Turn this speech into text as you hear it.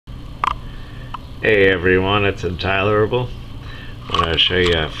Hey everyone, it's Intolerable. I want to show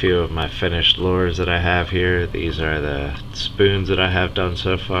you a few of my finished lures that I have here. These are the spoons that I have done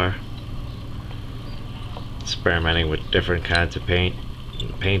so far. Experimenting with different kinds of paint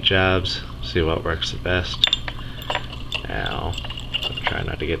jobs, see what works the best. Now, I'm trying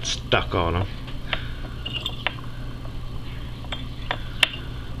not to get stuck on them.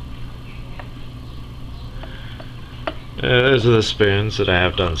 Those are the spoons that I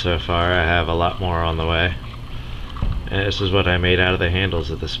have done so far. I have a lot more on the way. And this is what I made out of the handles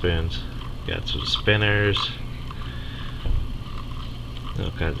of the spoons. Got some spinners,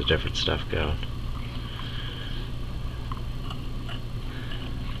 all kinds of different stuff going.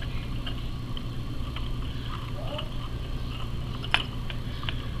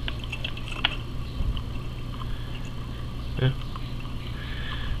 Yeah.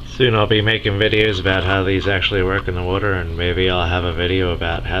 Soon I'll be making videos about how these actually work in the water, and maybe I'll have a video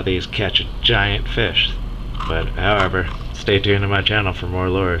about how these catch a giant fish. But however, stay tuned to my channel for more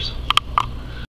lures.